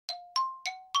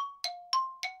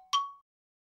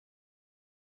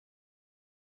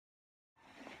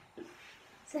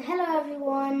So hello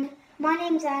everyone, my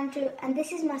name's Andrew and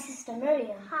this is my sister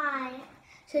Miriam. Hi.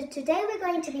 So today we're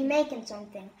going to be making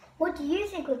something. What do you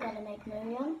think we're going to make,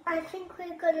 Miriam? I think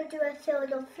we're going to do a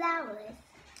field of flowers.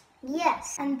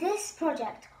 Yes, and this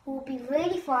project will be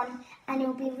really fun and it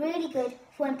will be really good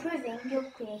for improving your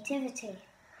creativity.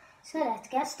 So let's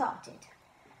get started.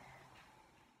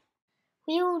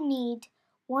 We will need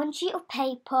one sheet of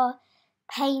paper,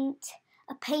 paint,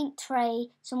 a paint tray,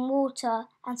 some water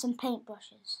and some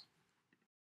paintbrushes.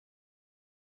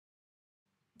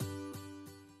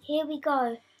 Here we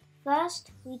go.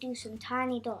 First, we do some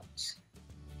tiny dots.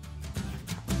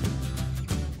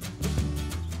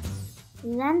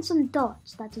 Then some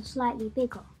dots that are slightly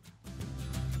bigger.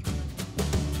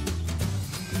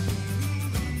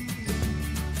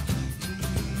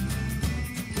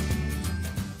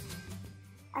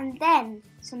 And then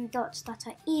some dots that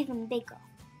are even bigger.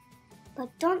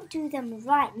 But don't do them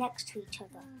right next to each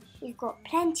other. We've got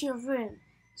plenty of room,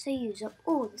 so use up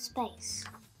all the space.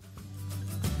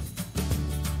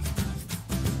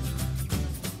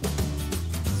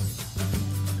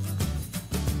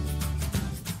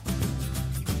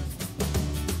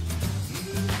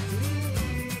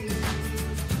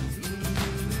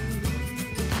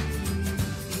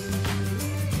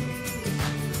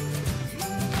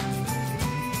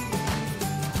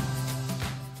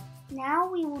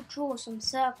 Now we will draw some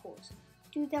circles.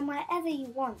 Do them wherever you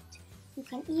want. You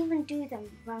can even do them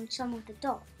around some of the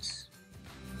dots.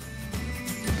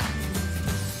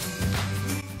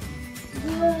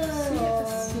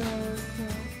 Whoa!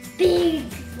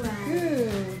 Big one.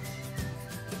 Good.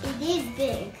 It is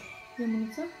big. You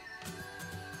want to?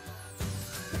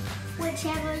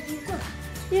 Whichever you want.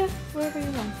 Yeah, wherever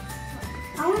you want.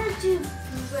 I want to do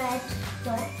red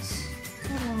dots.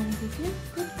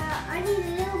 Good. I need a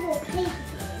little more paper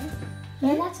here.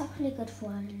 Yeah, that's actually good for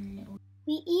a little.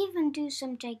 We even do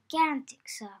some gigantic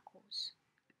circles.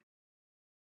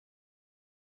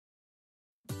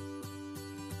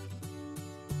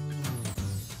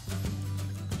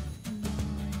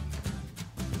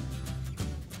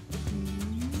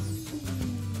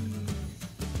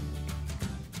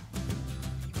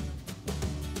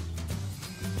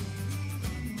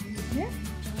 Yeah.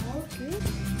 Okay.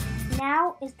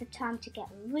 Now is the time to get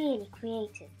really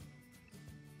creative.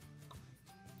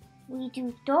 We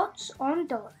do dots on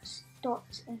dots,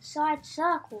 dots inside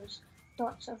circles,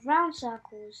 dots around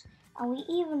circles, and we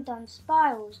even done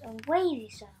spirals and wavy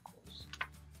circles.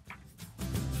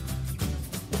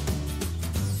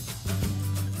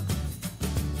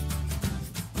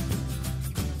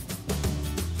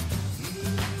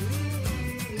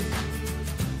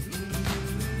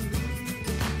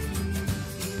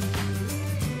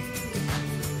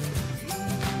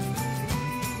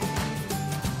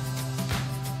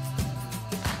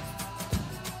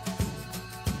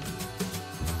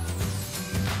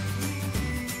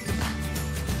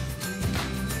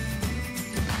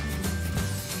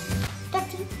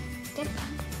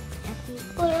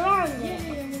 All around Yeah, it.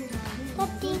 yeah, yeah.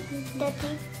 Dotty,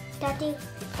 dotty, dotty,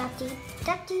 dotty,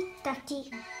 dotty,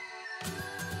 dotty.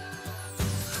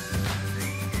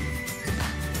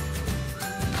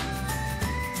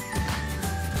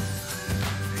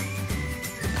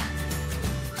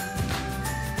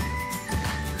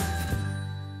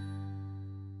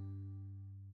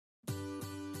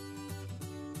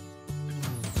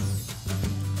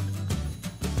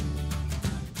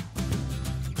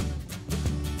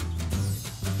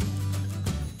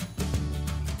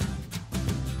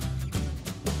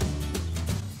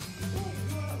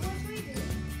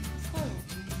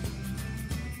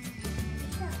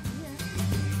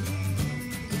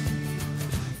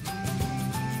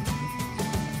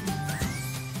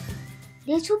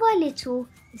 Little by little,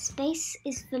 the space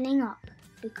is filling up,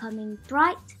 becoming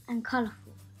bright and colourful.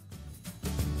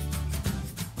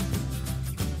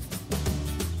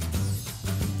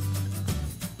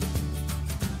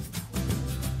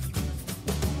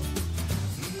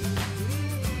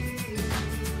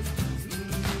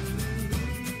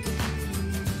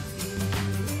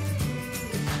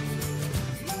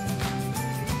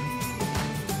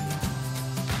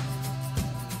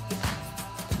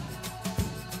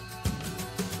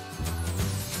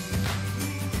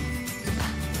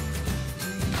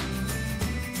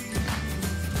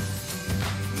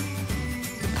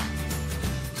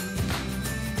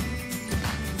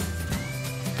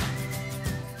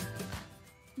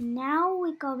 Now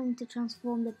we're going to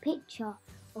transform the picture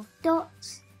of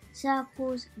dots,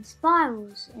 circles and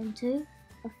spirals into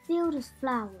a field of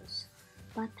flowers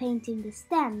by painting the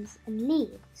stems and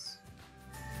leaves.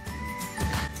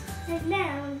 And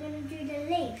now I'm going to do the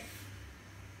leaf.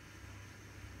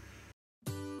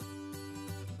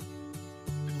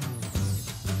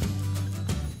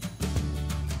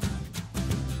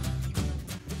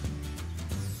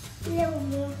 Little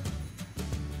more.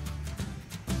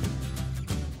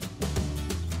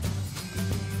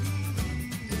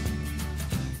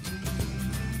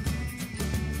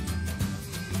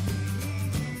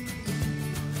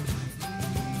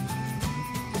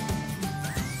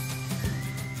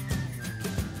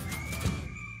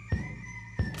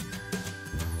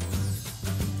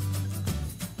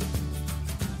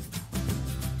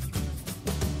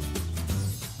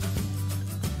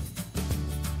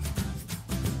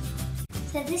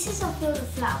 So this is our field of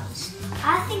flowers.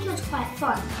 I think it was quite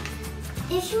fun.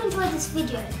 If you enjoyed this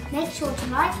video, make sure to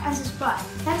like and subscribe.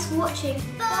 Thanks for watching.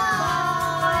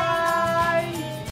 Bye!